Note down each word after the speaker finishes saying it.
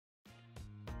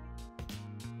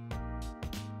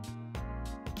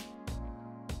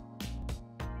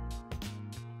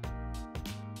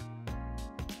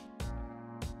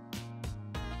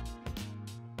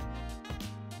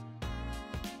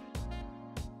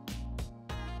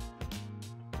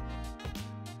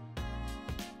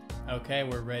Okay,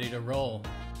 we're ready to roll.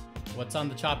 What's on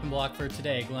the chopping block for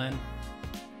today, Glenn?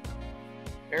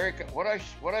 Eric, what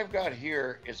I've got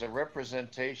here is a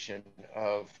representation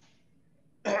of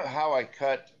how I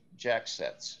cut jack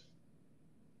sets.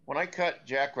 When I cut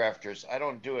jack rafters, I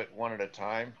don't do it one at a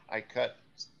time. I cut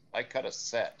a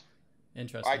set. I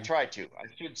Interesting. try to. I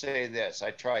should say this.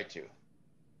 I try to.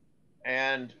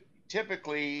 And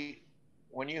typically,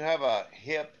 when you have a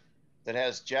hip that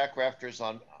has jack rafters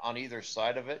on either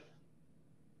side of it,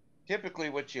 typically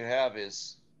what you have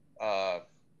is uh,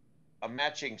 a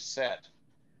matching set.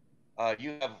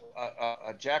 You have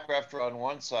a jack rafter on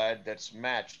one side that's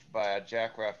matched by a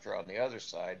jack rafter on the other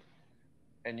side,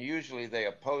 and usually they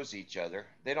oppose each other.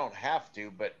 They don't have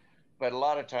to, but a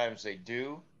lot of times they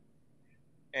do,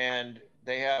 and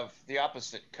they have the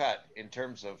opposite cut in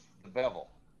terms of the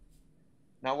bevel.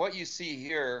 Now, what you see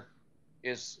here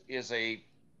is a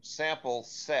sample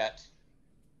set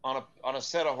on a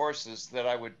set of horses that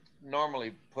I would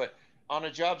normally put on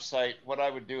a job site. What I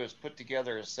would do is put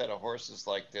together a set of horses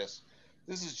like this.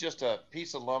 This is just a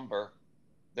piece of lumber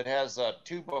that has a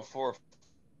 2x4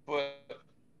 foot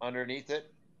underneath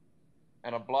it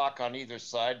and a block on either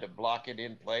side to block it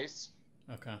in place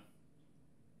Okay.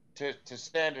 to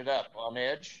stand it up on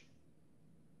edge.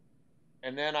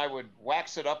 And then I would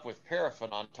wax it up with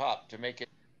paraffin on top to make it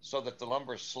so that the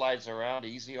lumber slides around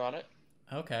easy on it.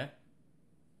 Okay.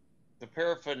 The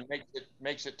paraffin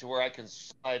makes it to where I can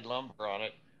slide lumber on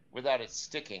it without it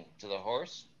sticking to the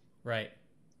horse. Right.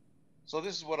 So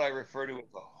this is what I refer to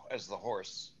as the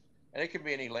horse, and it can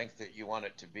be any length that you want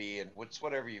it to be, and it's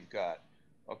whatever you've got.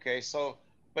 Okay, so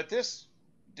but this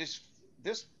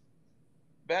this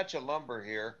batch of lumber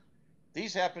here,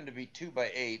 these happen to be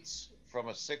 2x8s from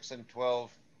a 6 and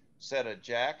 12 set of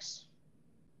jacks,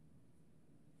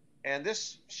 and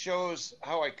this shows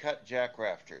how I cut jack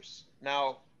rafters.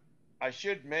 Now, I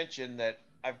should mention that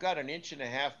I've got an inch and a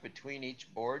half between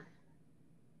each board.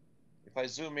 If I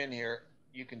zoom in here,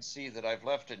 you can see that I've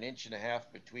left an inch and a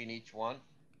half between each one.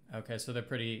 Okay, so they're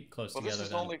pretty close Well, this together is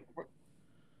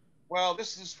then.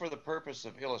 this is for the purpose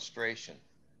of illustration.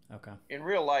 Okay. In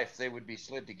real life, they would be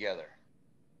slid together.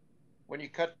 When you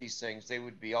cut these things, they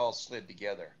would be all slid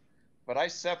together. But I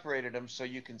separated them so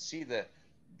you can see the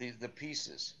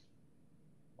pieces.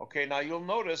 Okay, now you'll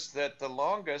notice that the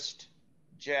longest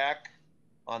jack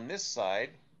on this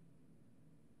side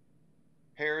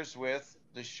pairs with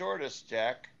the shortest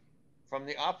jack from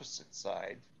the opposite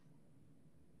side.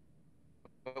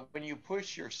 But when you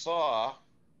push your saw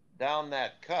down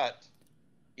that cut,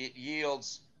 it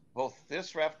yields both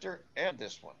this rafter and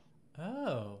this one.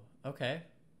 Oh, okay.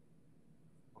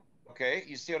 Okay,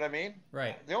 you see what I mean?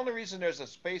 Right. The only reason there's a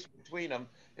space between them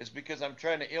is because I'm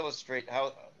trying to illustrate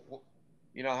how,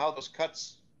 how those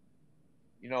cuts,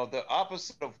 the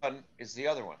opposite of one is the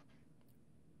other one.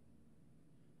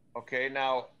 Okay,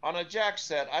 now on a jack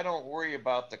set, I don't worry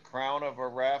about the crown of a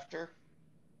rafter.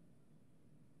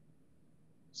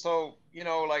 So,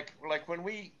 like when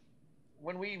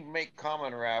we make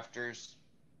common rafters,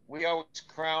 we always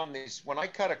crown these. When I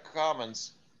cut a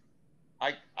commons,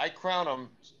 I crown them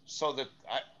so that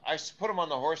I put them on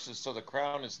the horses so the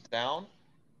crown is down.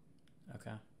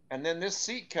 Okay. And then this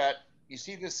seat cut, you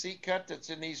see this seat cut that's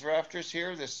in these rafters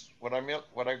here, what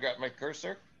I've got my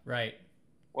cursor? Right.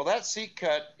 Well, that seat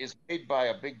cut is made by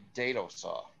a big dado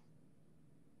saw.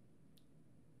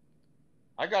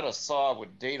 I got a saw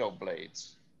with dado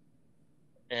blades,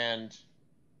 and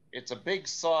it's a big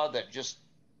saw that just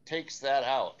takes that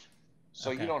out.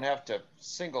 So you Okay. don't have to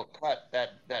single cut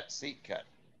that seat cut.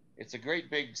 It's a great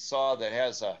big saw that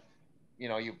has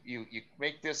you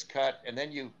make this cut, and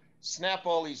then you snap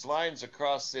all these lines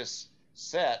across this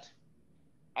set.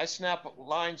 I snap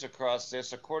lines across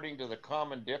this according to the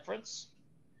common difference.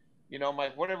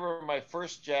 Whatever my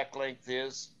first jack length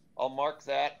is, I'll mark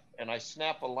that, and I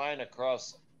snap a line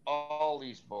across all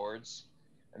these boards,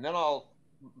 and then I'll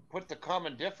put the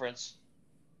common difference.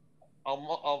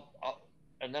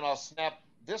 And then I'll snap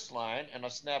this line, and I'll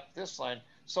snap this line,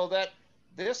 so that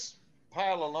this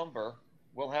pile of lumber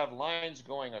will have lines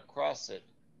going across it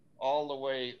all the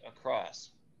way across.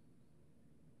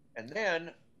 And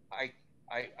then I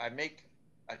make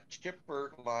a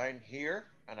chipper line here,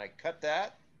 and I cut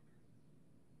that.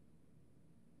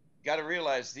 Got to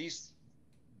realize these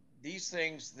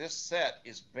things, this set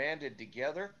is banded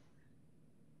together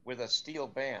with a steel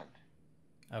band.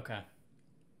 Okay.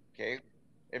 Okay,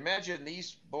 imagine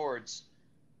these boards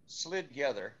slid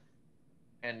together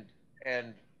and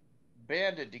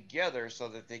banded together so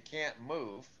that they can't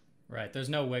move Right. There's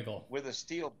no wiggle. with a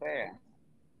steel band.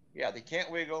 Yeah, they can't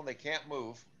wiggle and they can't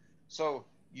move. So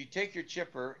you take your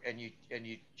chipper and you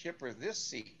chipper this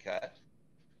seat cut,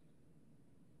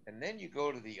 and then you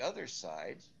go to the other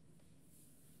side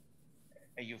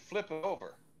and you flip it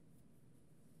over.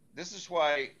 This is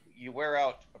why you wear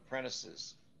out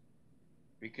apprentices,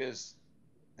 because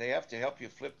they have to help you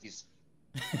flip these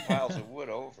piles of wood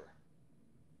over.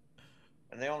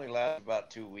 And they only last about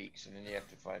 2 weeks, and then you have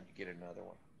to get another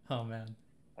one. Oh man.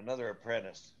 Another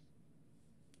apprentice.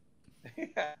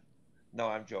 No,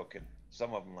 I'm joking.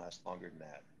 Some of them last longer than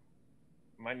that.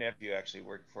 My nephew actually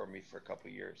worked for me for a couple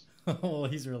of years. Well,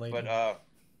 he's related. But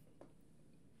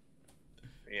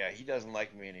yeah, he doesn't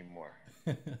like me anymore.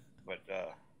 But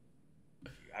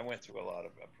I went through a lot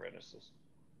of apprentices.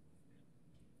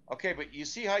 Okay, but you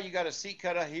see how you got a seat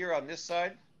cut here on this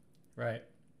side? Right.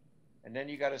 And then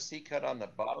you got a seat cut on the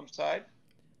bottom side?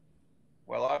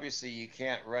 Well, obviously you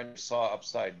can't run your saw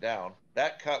upside down.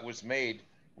 That cut was made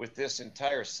with this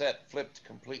entire set flipped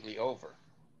completely over.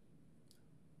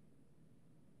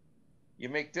 You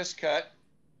make this cut,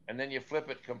 and then you flip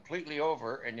it completely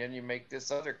over, and then you make this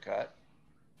other cut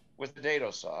with the dado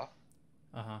saw.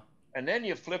 Uh-huh. And then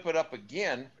you flip it up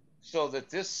again so that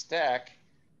this stack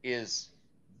is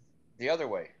the other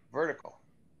way, vertical.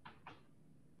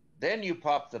 Then you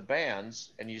pop the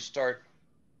bands and you start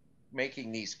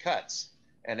making these cuts.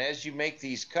 And as you make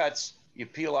these cuts, you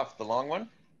peel off the long one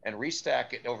and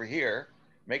restack it over here.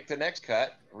 Make the next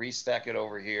cut, restack it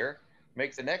over here.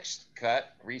 Make the next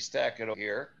cut, restack it over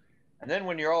here. And then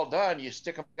when you're all done, you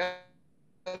stick them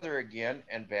together again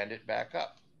and band it back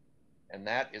up. And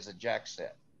that is a jack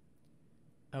set.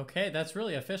 Okay, that's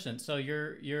really efficient. So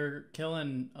you're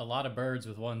killing a lot of birds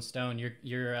with one stone.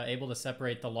 You're able to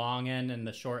separate the long end and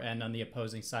the short end on the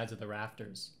opposing sides of the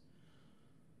rafters.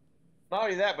 Not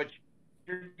only that, but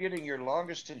you're getting your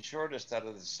longest and shortest out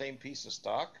of the same piece of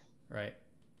stock. Right.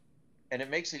 And it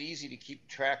makes it easy to keep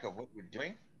track of what we're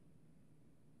doing.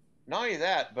 Not only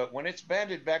that, but when it's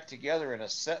banded back together in a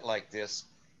set like this,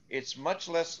 it's much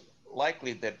less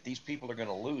likely that these people are going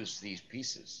to lose these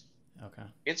pieces. Okay.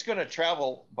 It's going to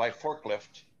travel by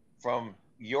forklift from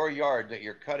your yard that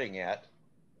you're cutting at,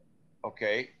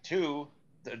 okay, to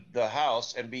the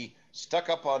house and be stuck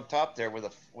up on top there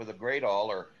with a great awl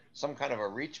or some kind of a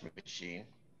reach machine,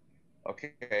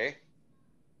 okay,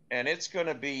 and it's going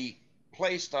to be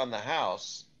placed on the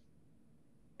house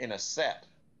in a set.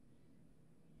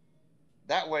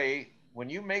 That way, when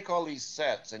you make all these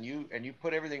sets and you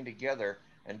put everything together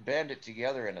and band it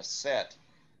together in a set,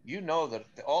 you know that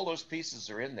all those pieces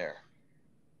are in there.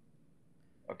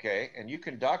 Okay, and you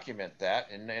can document that,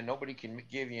 and nobody can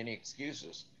give you any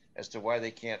excuses as to why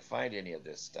they can't find any of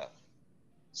this stuff.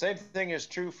 Same thing is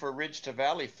true for ridge to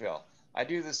valley fill. I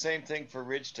do the same thing for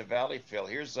ridge to valley fill.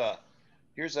 Here's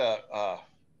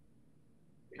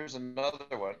another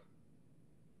one.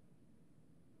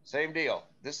 Same deal.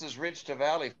 This is ridge to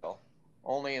valley fill,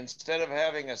 only instead of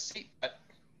having a seat cut,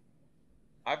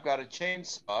 I've got a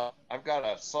chainsaw. I've got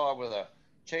a saw with a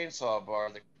chainsaw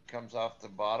bar that comes off the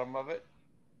bottom of it,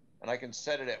 and I can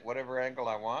set it at whatever angle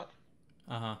I want.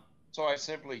 Uh-huh. So I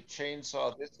simply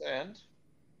chainsaw this end,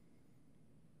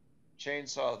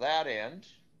 chainsaw that end,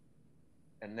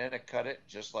 and then I cut it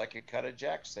just like I cut a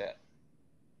jack set.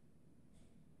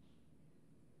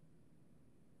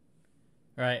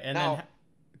 Right, and now, then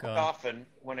quite often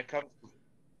when it comes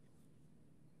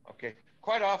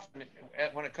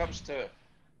to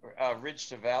ridge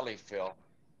to valley fill,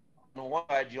 on one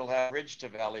side you'll have ridge to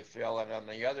valley fill, and on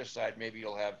the other side maybe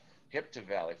you'll have hip to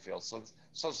valley fill. So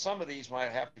some of these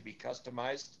might have to be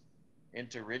customized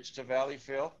into ridge to valley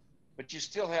fill, but you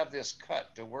still have this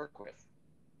cut to work with.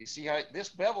 You see how this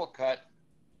bevel cut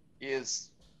is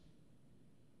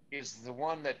the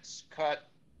one that's cut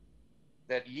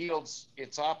that yields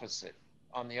its opposite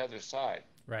on the other side.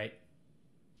 Right.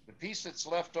 The piece that's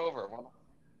left over, when you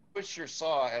push your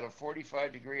saw at a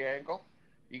 45-degree angle,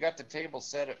 you got the table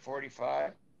set at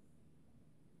 45.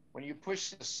 When you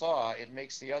push the saw, it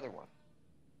makes the other one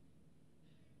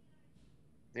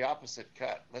the opposite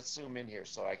cut. Let's zoom in here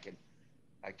so I can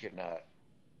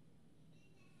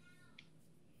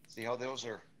see how those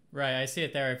are. Right, I see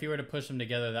it there. If you were to push them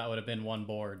together, that would have been one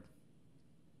board.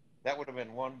 That would have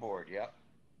been one board, yep.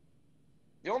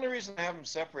 The only reason I have them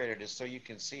separated is so you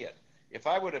can see it. If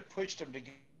I would have pushed them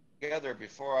together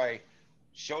before I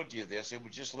showed you this, it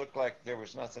would just look like there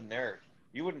was nothing there.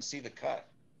 You wouldn't see the cut.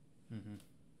 Mm-hmm.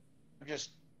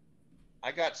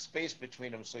 I got space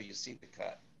between them so you see the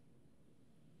cut.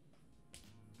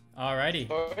 Alrighty.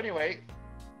 So anyway,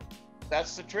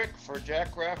 that's the trick for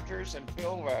jack rafters and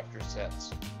fill rafter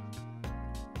sets.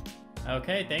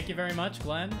 Okay, thank you very much,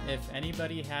 Glenn. If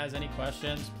anybody has any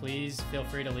questions, please feel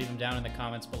free to leave them down in the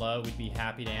comments below. We'd be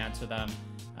happy to answer them.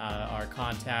 Our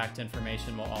contact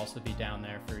information will also be down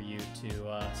there for you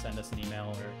to send us an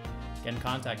email or get in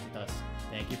contact with us.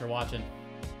 Thank you for watching.